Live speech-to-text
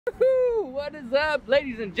Woohoo! What is up,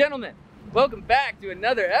 ladies and gentlemen? Welcome back to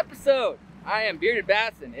another episode. I am Bearded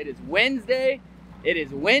Bassin. It is Wednesday. It is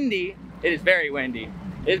windy. It is very windy.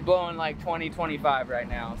 It's blowing like 20, 25 right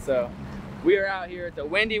now. So we are out here. It's a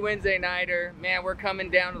windy Wednesday nighter. Man, we're coming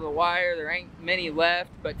down to the wire. There ain't many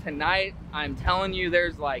left, but tonight, I'm telling you,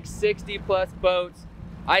 there's like 60 plus boats.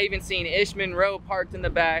 I even seen Ishman Row parked in the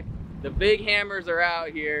back. The big hammers are out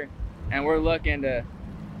here, and we're looking to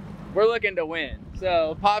win.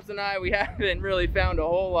 So Pops and I, we haven't really found a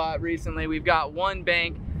whole lot recently. We've got one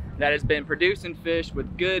bank that has been producing fish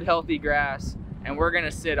with good, healthy grass, and we're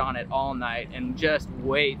gonna sit on it all night and just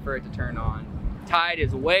wait for it to turn on. Tide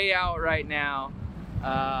is way out right now.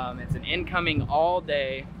 It's an incoming all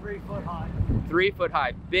day. 3 foot high. 3 foot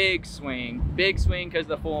high, big swing because of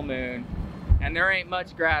the full moon. And there ain't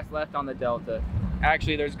much grass left on the Delta.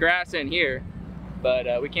 Actually, there's grass in here,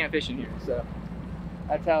 but we can't fish in here, so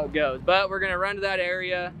that's how it goes. But we're gonna run to that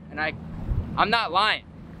area, and I'm not lying.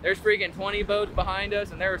 There's freaking 20 boats behind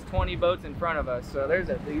us, and there's 20 boats in front of us. So there's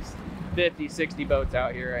at least 50, 60 boats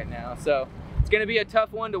out here right now. So it's gonna be a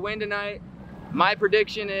tough one to win tonight. My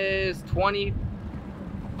prediction is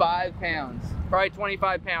 25 pounds, probably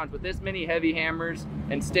 25 pounds. With this many heavy hammers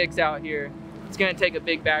and sticks out here, it's gonna take a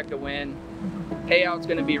big back to win. Payout's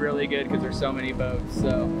gonna be really good because there's so many boats.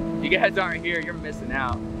 So if you guys aren't here, you're missing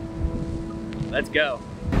out. Let's go.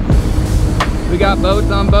 We got boats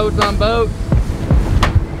on boats on boats.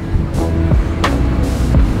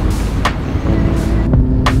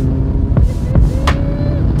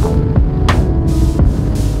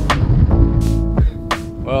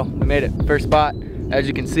 Well, we made it. First spot. As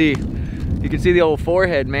you can see the old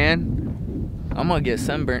forehead, man. I'm gonna get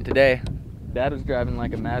sunburnt today. Dad was driving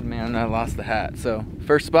like a madman and I lost the hat. So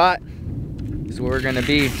first spot is where we're gonna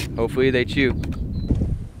be. Hopefully they chew.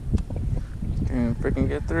 And freaking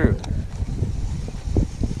get through.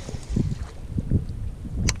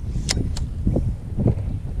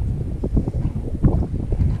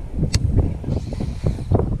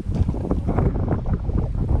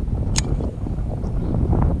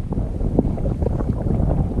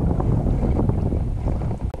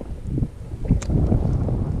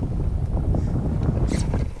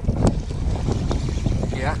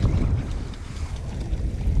 Yeah.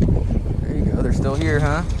 There you go. They're still here,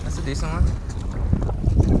 huh? That's a decent one.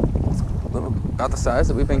 About the size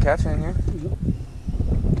that we've been catching in here.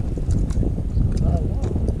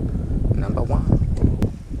 Number one.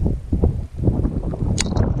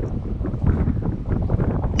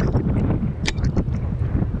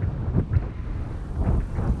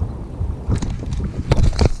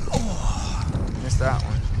 Oh, missed that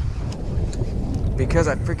one. Because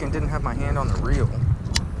I freaking didn't have my hand on the reel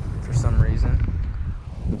for some reason.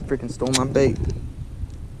 Freaking stole my bait.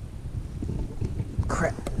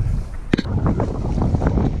 Crap.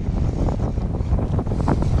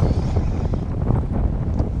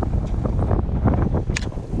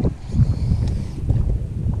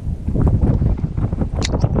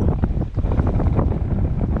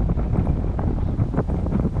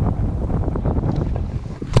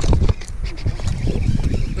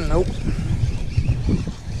 Nope.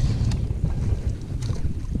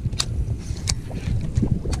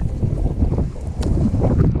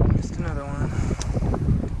 Just another one.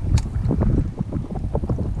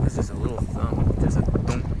 This is a little thumb, just a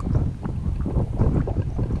thump.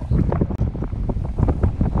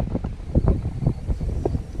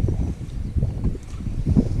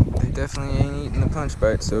 They definitely ain't eating the punch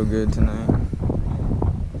bite so good tonight.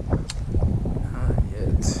 Not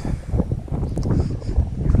yet.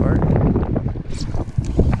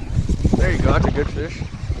 There you go, that's a good fish.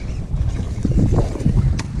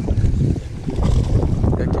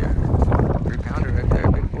 Heck yeah. 3-pounder right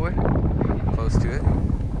there, big boy. Close to it.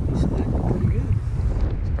 It's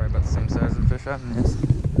probably about the same size as the fish I've missed.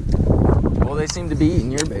 Well, they seem to be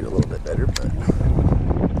eating your bait a little bit better, but I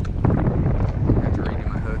have to redo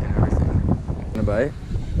my hook and everything. Gonna bite?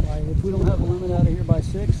 Right, if we don't have a limit out of here by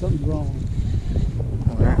 6, something's wrong.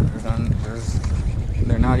 Well, yeah,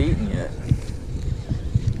 they're not eating yet.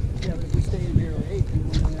 Yeah, but if we stay in here at 8, then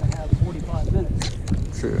we're going to have 45 minutes.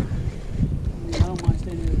 True. I mean, I don't mind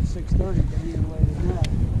staying here at 6:30, but either way than that.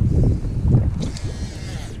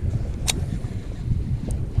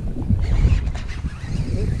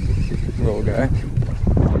 Little guy.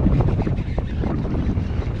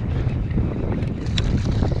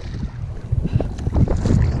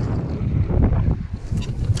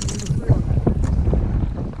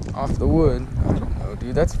 Off the wood. I don't know,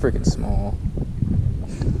 dude. That's freaking small.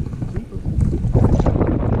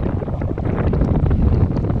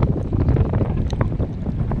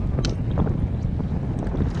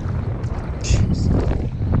 Jeez.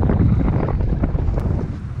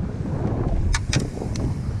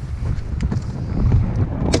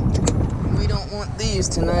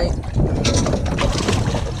 tonight.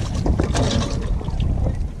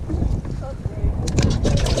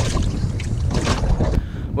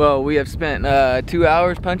 Well, we have spent 2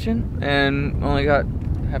 hours punching and only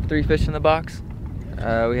have 3 fish in the box.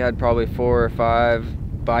 We had probably 4 or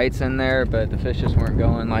 5 bites in there, but the fish just weren't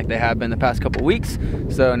going like they have been the past couple weeks.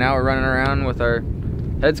 So now we're running around with our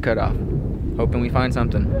heads cut off, hoping we find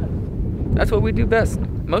something. That's what we do best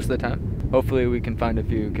most of the time. Hopefully we can find a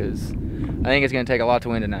few, because I think it's gonna take a lot to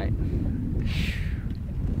win tonight.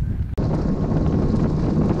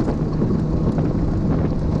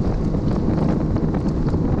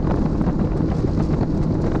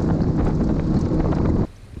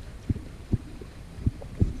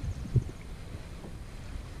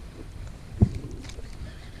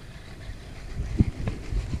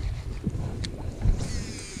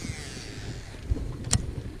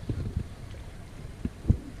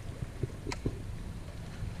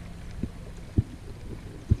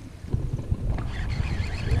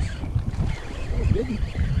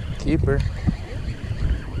 Keeper.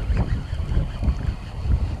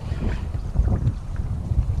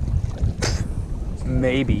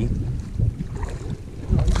 Maybe.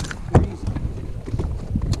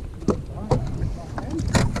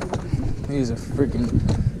 He's a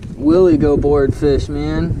freaking willy go board fish,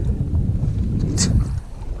 man.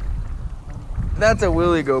 That's a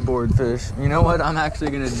willy go board fish. You know what? I'm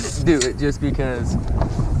actually gonna do it just because.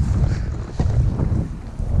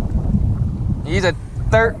 He's a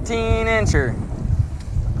 13-incher.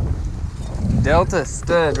 Delta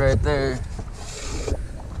stud right there.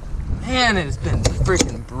 Man, it has been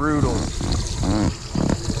freaking brutal.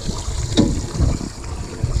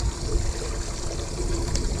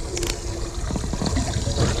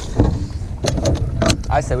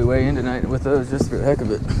 I said we weigh in tonight with those just for the heck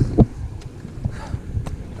of it.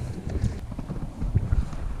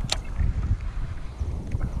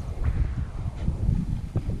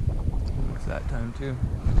 It's that time too.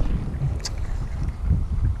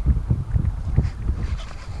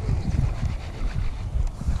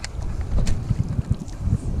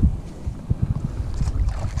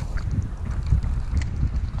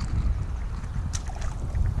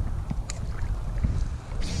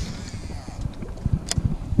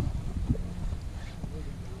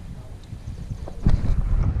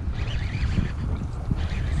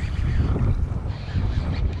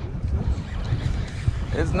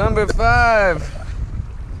 It's number 5.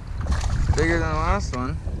 Bigger than the last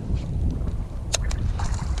one.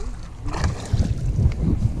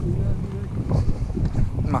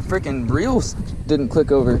 My freaking reels didn't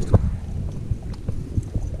click over.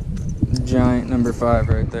 Giant number 5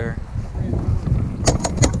 right there.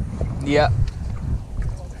 Yeah.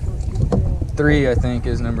 3, I think,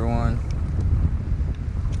 is number 1.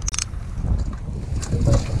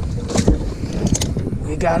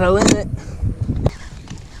 We got a limit.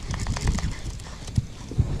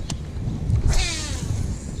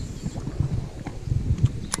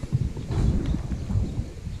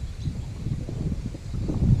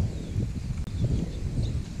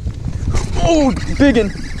 Oh,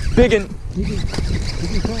 biggin, biggin.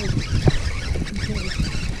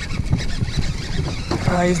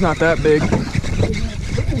 He's not that big.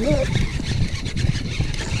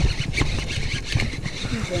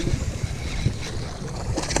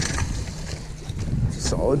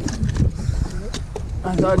 Solid.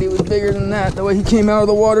 I thought he was bigger than that. The way he came out of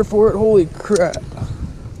the water for it, holy crap.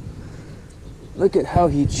 Look at how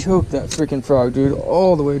he choked that freaking frog, dude,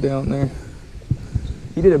 all the way down there.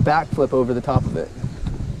 He did a backflip over the top of it.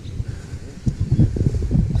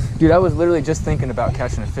 Dude, I was literally just thinking about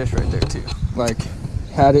catching a fish right there too. Like,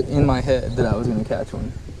 had it in my head that I was gonna catch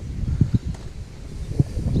one.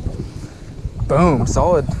 Boom,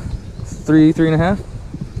 solid. 3, 3.5.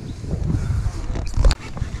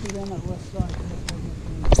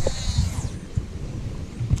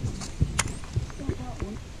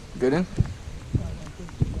 Good in?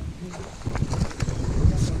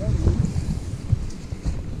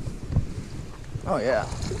 Oh yeah,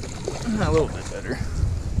 a little bit better.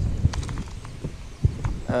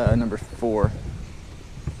 Number 4.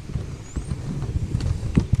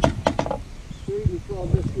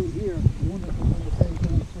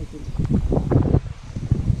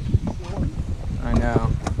 I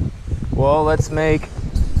know. Well, let's make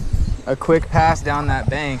a quick pass down that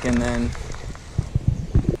bank and then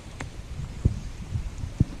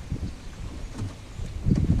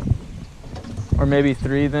or maybe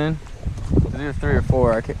 3 then. Is it 3 or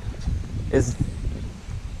 4? I can't. Is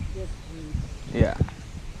yeah.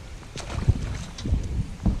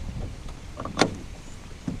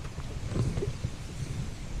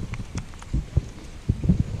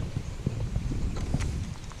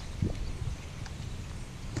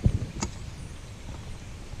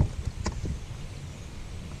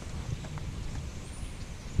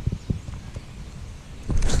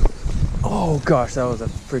 Oh gosh, that was a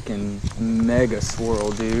freaking mega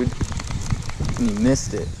swirl, dude. And he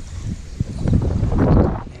missed it.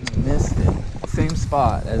 And he missed it. Same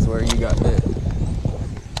spot as where you got bit.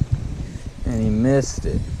 And he missed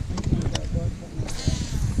it.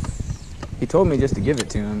 He told me just to give it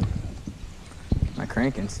to him. My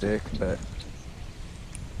cranking stick, but.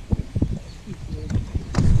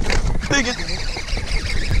 Biggin!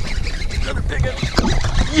 Another biggin!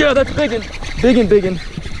 Yeah, that's biggin! Biggin, biggin!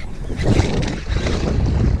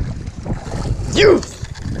 Juice!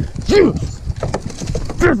 Juice!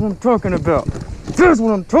 That's what I'm talking about! That's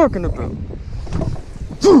what I'm talking about!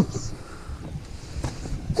 Juice!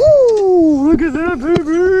 Woo! Look at that,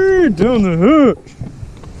 baby! Down the hatch!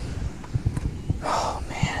 Oh,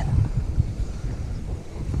 man.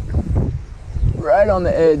 Right on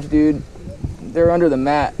the edge, dude. They're under the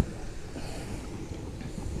mat.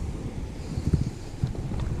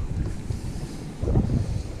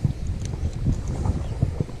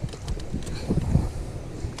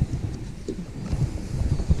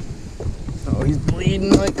 Oh, he's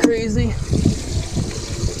bleeding like crazy.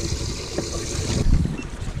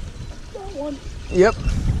 Got one. Yep.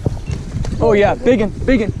 Oh yeah, biggin,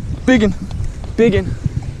 biggin, biggin, biggin.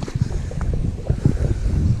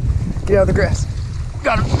 Get out of the grass.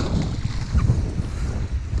 Got him.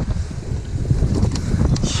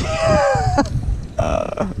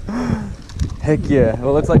 Heck yeah.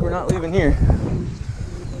 Well, looks like we're not leaving here.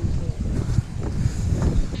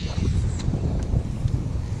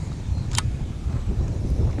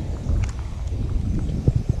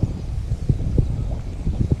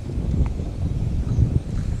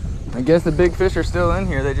 I guess the big fish are still in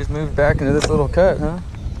here. They just moved back into this little cut, huh?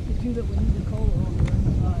 The two that we need to call are on the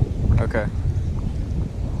right side. Okay.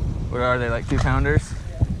 What are they, like 2-pounders?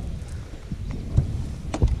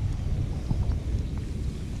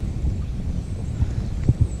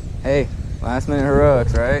 Hey, last minute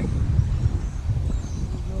heroics, right?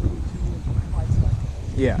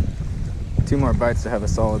 Yeah. 2 more bites to have a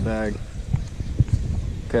solid bag.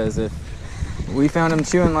 Because if we found them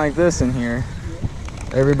chewing like this in here,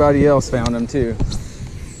 everybody else found them too.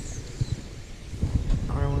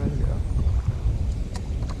 Where I wanted to go.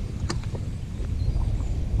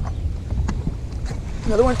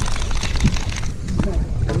 Another one.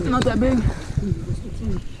 Not that big.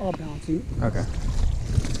 I'll bounce you. Okay.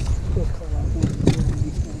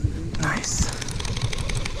 Nice.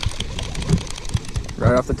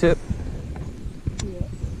 Right off the tip. Yeah.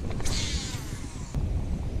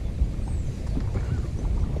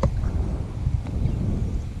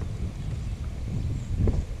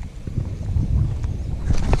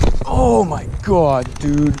 Oh my god,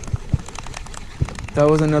 dude. That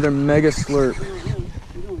was another mega slurp.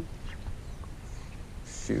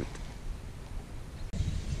 Shoot.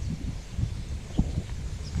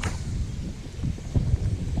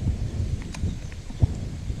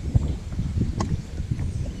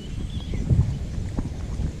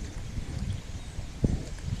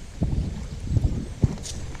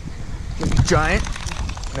 Giant?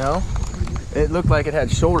 No? It looked like it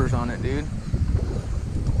had shoulders on it, dude.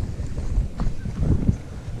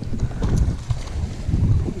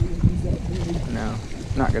 No,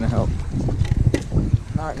 not gonna help.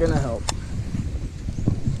 Not gonna help.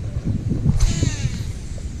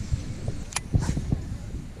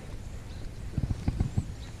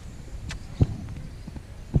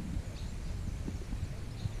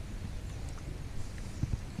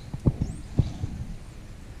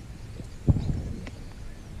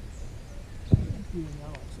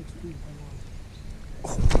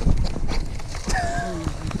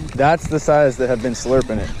 That's the size that have been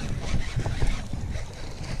slurping it.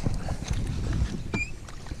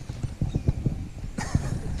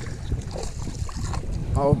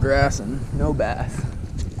 All grass and no bass.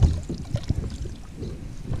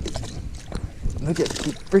 Look at,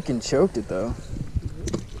 he freaking choked it though.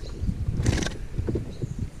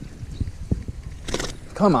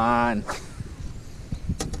 Come on.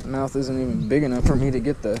 My mouth isn't even big enough for me to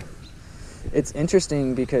get the... It's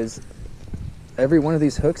interesting because every one of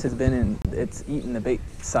these hooks has been in, it's eaten the bait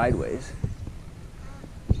sideways.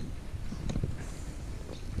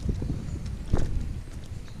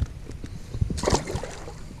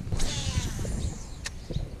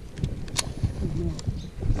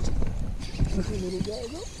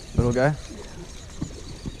 Little guy?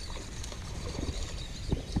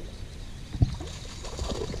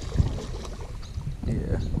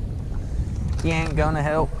 Yeah. He ain't gonna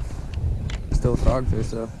help. Still a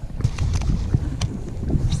frogfish though.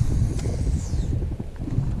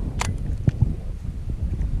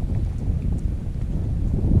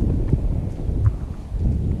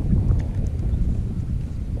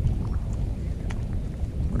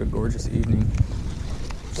 gorgeous evening.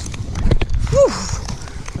 Whew.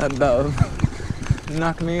 That about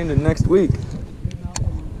knocked me into next week.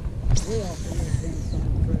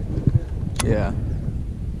 Yeah.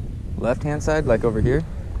 Left-hand side, like over here.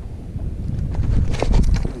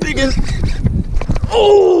 Big one.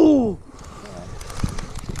 Oh!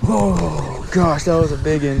 Oh gosh, that was a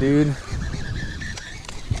big one, dude.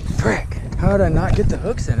 Frick! How did I not get the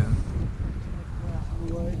hooks in him?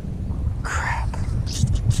 Crap.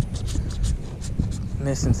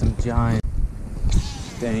 Missing some giant.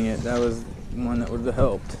 Dang it, that was one that would have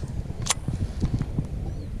helped.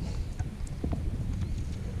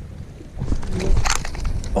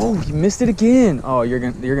 Oh, you missed it again. Oh, you're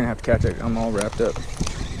gonna have to catch it. I'm all wrapped up.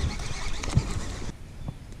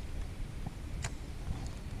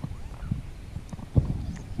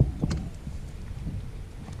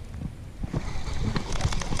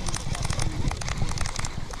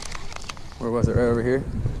 Where was it? Right over here?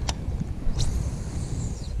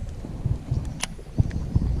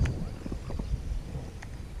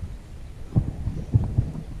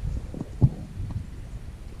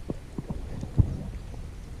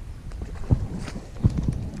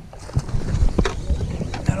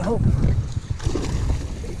 Gotta hope.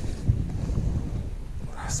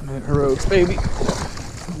 Last minute heroics, baby.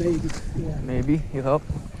 Maybe, yeah. Maybe, you help?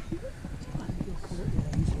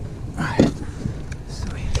 Alright.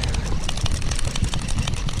 Sweet.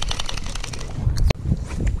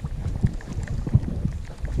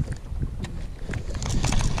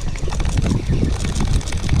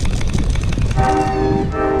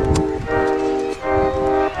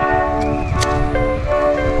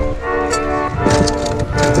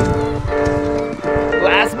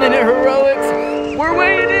 Last minute heroics, we're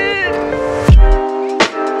weighing in!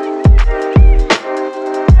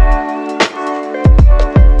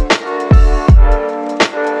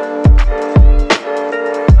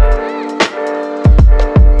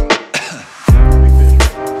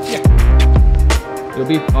 You'll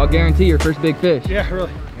be, I'll guarantee your first big fish. Yeah,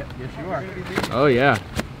 really. Yes, you are. Oh yeah.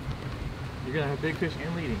 You're gonna have big fish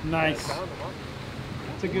and leading. Nice.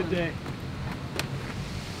 It's a good day.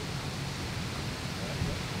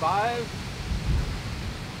 5.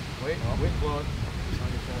 Wait, blowing.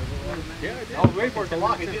 Yeah, it did. I was waiting for it to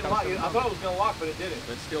lock. It didn't lock. I thought it was gonna lock, but it didn't.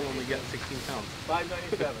 But still only got 16 pounds.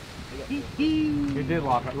 597. It did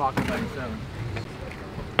lock. It locked at 97.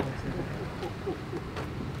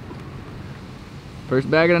 First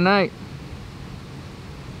bag of the night.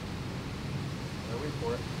 Wait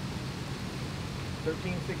for it.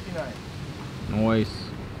 1369. Nice.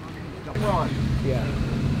 Come on. Yeah.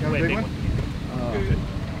 You have a big one?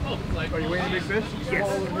 Are you weighing a big fish? Yes.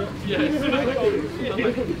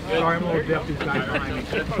 Sorry, I'm a little deaf. These guys behind me.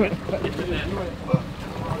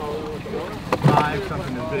 5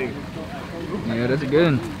 something is big. Yeah, that's a good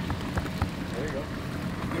one. There you go.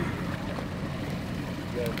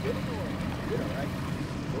 Yeah, good. Good, all right.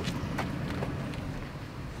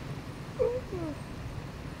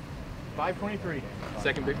 523.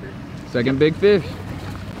 Second big fish. Second big fish.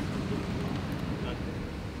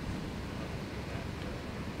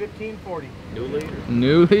 1540. New leader.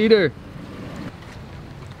 New leader.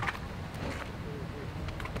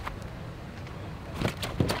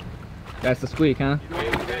 That's the squeak, huh?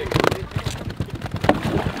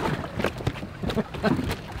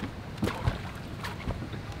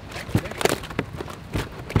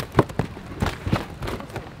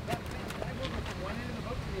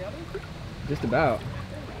 Just about.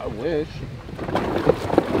 I wish.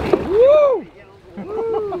 Woo!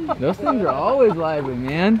 Those things are always lively,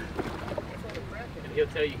 man. And he'll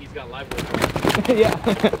tell you he's got live weight. Yeah.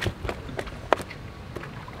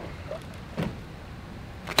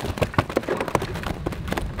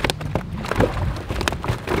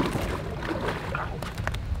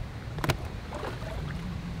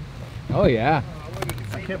 Oh yeah.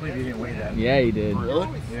 I can't believe you didn't weigh that. Yeah, he did. Really?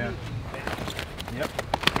 Yeah. Yep.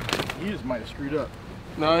 You just might have screwed up.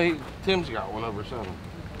 No, Tim's got one over 7.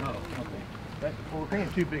 Oh, okay. Well, we're paying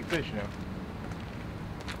 2 big fish now.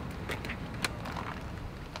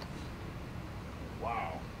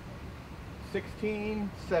 Wow. 16,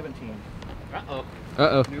 17. Uh-oh.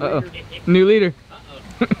 Uh-oh. Uh-oh. New leader.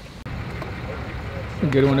 Uh-oh.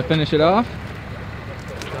 Good one to finish it off.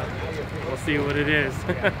 We'll see what it is.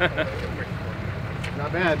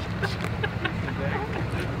 Not bad.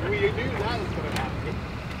 When you do that, it's going to happen.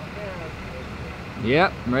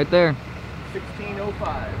 Yep, right there.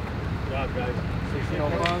 1605. Good job, guys.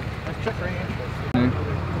 1605. Let's check range.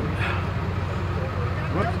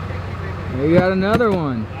 We got another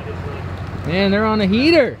one. Man, they're on a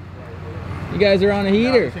heater. You guys are on a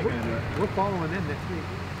heater. We're following in next week.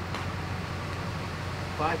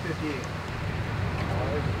 558.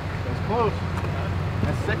 That's close.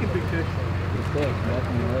 That's second big fish. It's thick,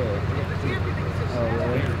 definitely. Oh,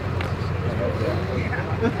 really?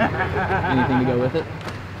 Anything to go with it?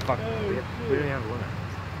 Fuck. We didn't have a limit.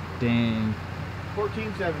 Dang.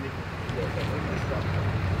 1470.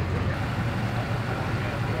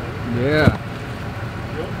 Yeah.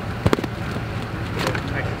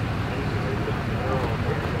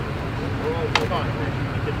 Hold on.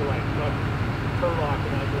 Get the like turlock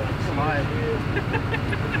and I'd be like,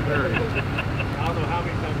 530. I don't know how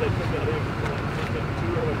many times I put that in.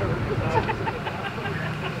 2 or whatever.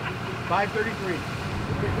 533.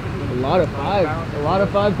 A lot of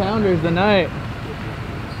 5-pounders tonight.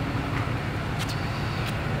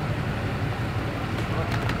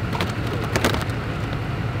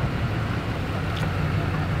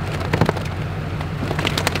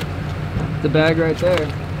 The bag right there.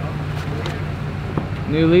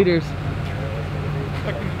 New leaders.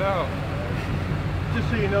 Fucking no. Just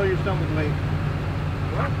so you know, your son was late.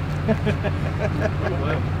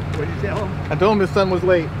 What did you tell him? I told him his son was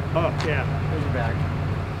late. Oh, yeah. There's your bag.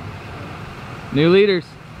 New leaders.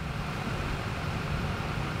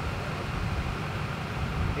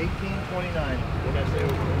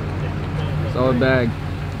 1829. Solid bag.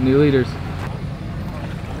 New leaders.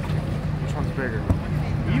 Which one's bigger?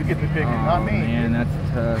 You get to pick it, not me. Man, that's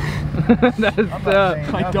tough. That's I'm not tough.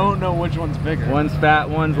 saying I don't know which one's bigger. One's fat,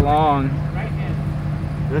 one's long.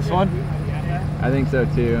 This one? I think so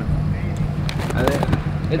too. I think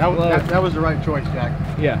it's close. That was the right choice, Jack.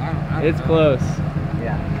 Yeah, it's close.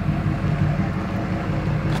 Yeah.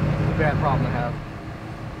 It's a bad problem to have.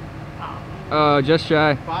 Oh, just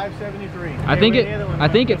shy. 573. I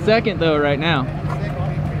think it's second though right now.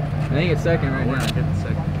 I think it's second right now.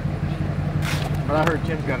 But I heard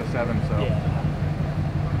Tim's got a 7, so. Yeah.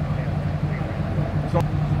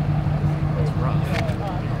 That's rough.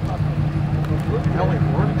 Only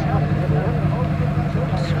 4?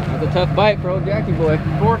 That's a tough bite for old Jackie boy.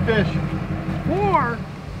 4 fish. 4?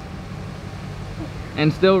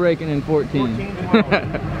 And still raking in 14.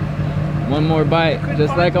 12. One more bite,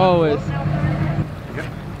 just like always.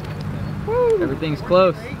 Everything's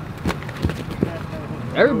close.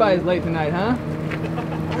 Everybody's late tonight, huh?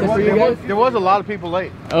 There was a lot of people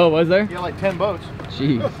late. Oh, was there? Yeah, like 10 boats.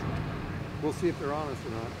 Jeez. We'll see if they're honest or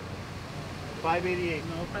not. 588.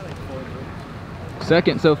 No, probably like 4 boats.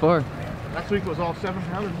 Second so far. Last week was all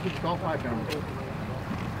 7-pounders. This week's all 5-pounders.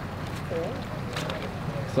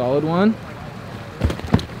 Solid one.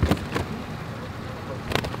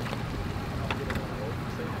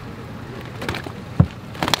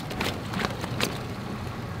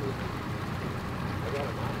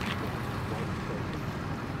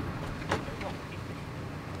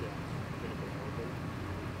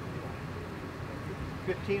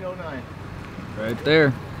 $15.09. Right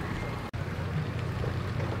there.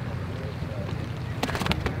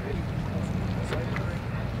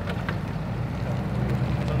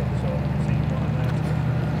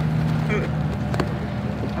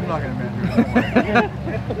 I'm not gonna mention it.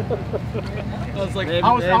 I was like,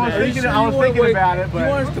 I was thinking about it, but He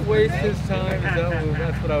wants to waste his time.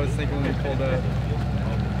 That's what I was thinking when he pulled up.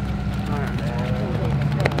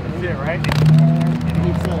 that's it, right?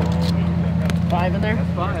 It's 5 in there?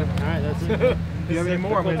 That's 5. All right, that's it. If you have any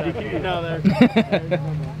more, I'm gonna keep you down there.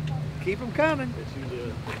 Keep them coming. This is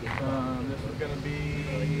gonna be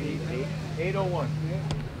 801.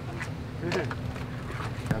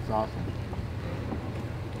 That's awesome.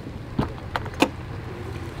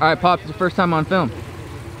 All right, Pops, it's your first time on film.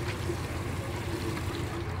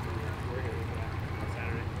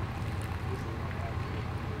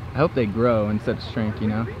 I hope they grow in such strength, you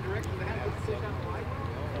know?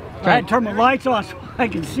 I had to turn my lights on so I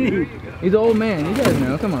can see. He's an old man, you guys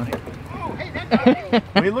know, come on.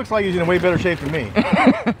 Well, he looks like he's in way better shape than me.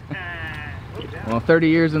 Well, 30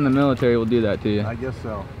 years in the military will do that to you. I guess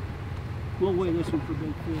so. We'll weigh this one for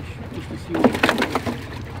big fish, just to see what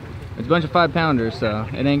It's a bunch of 5-pounders, so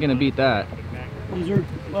it ain't gonna beat that. these are.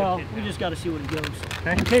 Well, we just got to see what it goes.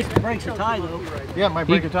 In case it breaks a tie, though, Yeah, it might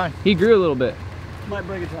break a tie. He grew a little bit. might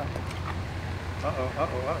break a tie.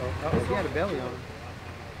 He had a belly on him.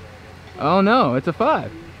 Oh no, it's a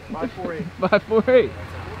 5. 548. 548.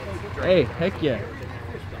 Hey, heck yeah.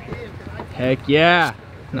 Heck yeah.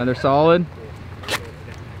 Another solid.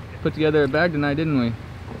 Put together a bag tonight, didn't we?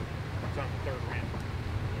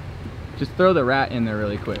 Just throw the rat in there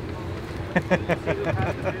really quick.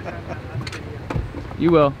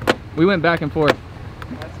 You will. We went back and forth.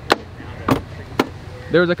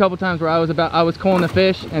 There was a couple times where I was culling the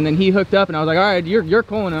fish and then he hooked up and I was like, all right, you're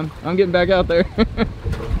culling him. I'm getting back out there.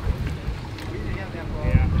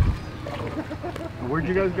 Where'd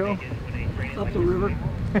you guys go? Up the river.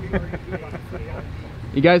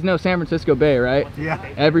 You guys know San Francisco Bay, right? Yeah.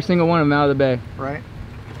 Every single one of them out of the bay. Right.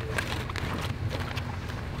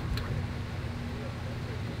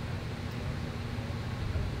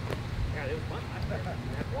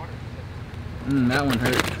 That one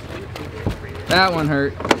hurt. That one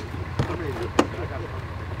hurt.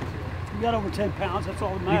 You got over 10 pounds, that's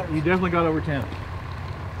all that matters. You definitely got over 10.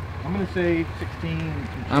 I'm going to say 16.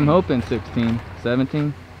 I'm hoping 16,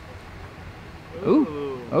 17.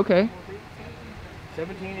 Ooh, okay.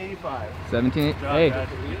 1785. 17, hey.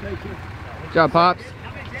 Good job, Pops.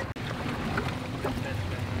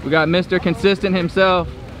 We got Mr. Consistent himself.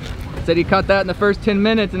 Said he caught that in the first 10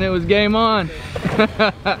 minutes and it was game on.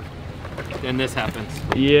 Then this happens.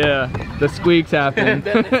 Yeah, the squeaks happen.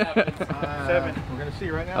 We're going to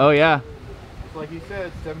see right now. Oh yeah. Just like he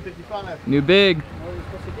said, 755. New big.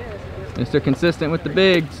 Mr. Consistent with the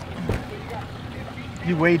bigs.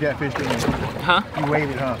 You weighed that fish, didn't you? Huh? You weighed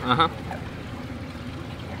it, huh? Uh-huh.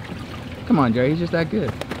 Come on, Jerry, he's just that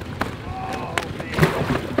good.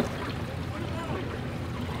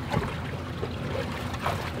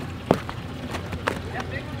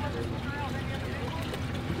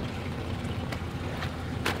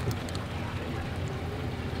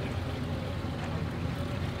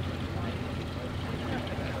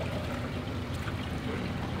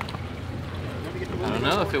 I don't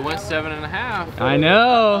know if it went 7.5. I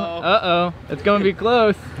know. Uh-oh. It's gonna be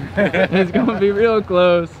close. It's gonna be real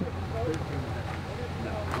close.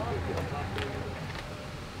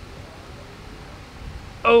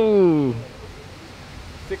 Oh.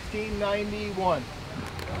 1691.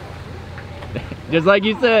 Just like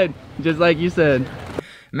you said. Just like you said.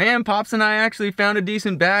 Man, Pops and I actually found a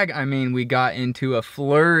decent bag. I mean, we got into a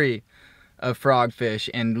flurry of frogfish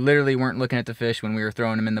and literally weren't looking at the fish when we were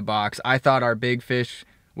throwing them in the box. I thought our big fish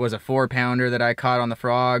was a 4-pounder that I caught on the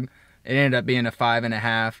frog. It ended up being a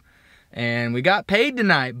 5.5. And we got paid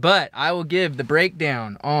tonight, but I will give the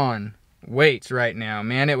breakdown on weights right now.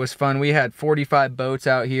 Man, it was fun. We had 45 boats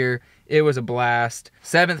out here. It was a blast.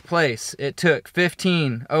 7th place, it took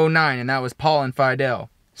 15.09, and that was Paul and Fidel.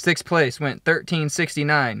 6th place went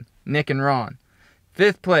 13.69, Nick and Ron.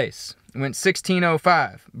 5th place went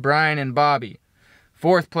 16.05, Brian and Bobby.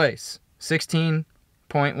 4th place,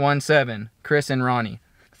 16.17, Chris and Ronnie.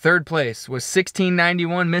 3rd place was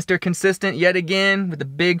 16.91, Mr. Consistent yet again with the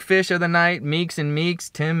big fish of the night, Meeks and Meeks,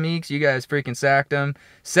 Tim Meeks, you guys freaking sacked him.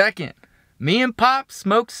 2nd, me and Pop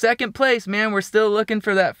smoked 2nd place, man. We're still looking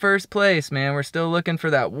for that 1st place, man. We're still looking for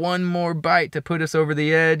that one more bite to put us over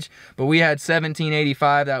the edge, but we had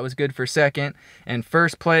 17.85, that was good for 2nd. And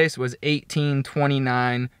 1st place was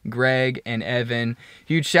 18.29, Greg and Evan.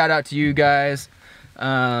 Huge shout out to you guys.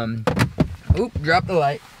 Oop, drop the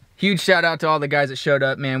light. Huge shout out to all the guys that showed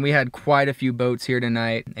up, man. We had quite a few boats here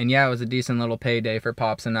tonight. And yeah, it was a decent little payday for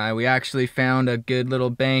Pops and I. We actually found a good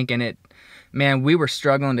little bank and man, we were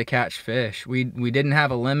struggling to catch fish. We didn't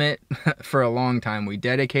have a limit for a long time. We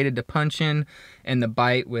dedicated to punching and the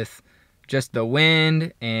bite with just the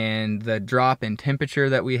wind and the drop in temperature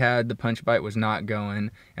that we had, the punch bite was not going.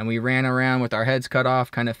 And we ran around with our heads cut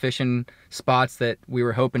off, kind of fishing spots that we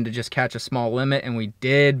were hoping to just catch a small limit, and we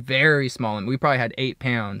did very small limit. We probably had 8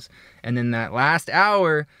 pounds. And then that last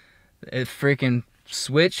hour, it freaking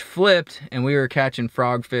switch flipped and we were catching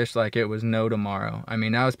frogfish like it was no tomorrow. I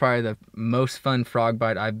mean, that was probably the most fun frog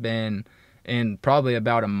bite I've been in probably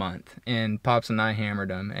about a month, and Pops and I hammered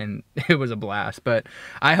them and it was a blast. But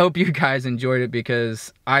I hope you guys enjoyed it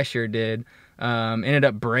because I sure did. Ended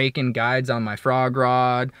up breaking guides on my frog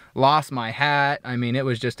rod, lost my hat. I mean, it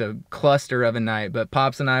was just a cluster of a night, but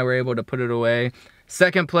Pops and I were able to put it away.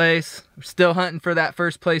 2nd place, we're still hunting for that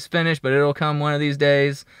 1st place finish, but it'll come one of these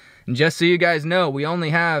days. And just so you guys know, we only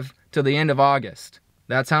have till the end of August.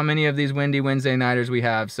 That's how many of these Windy Wednesday Nighters we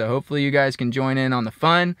have. So hopefully you guys can join in on the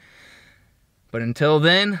fun. But until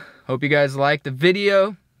then, hope you guys liked the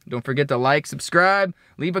video. Don't forget to like, subscribe,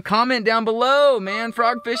 leave a comment down below, man.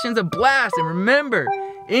 Frog fishing's a blast. And remember,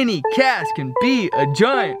 any cast can be a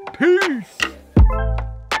giant. Peace.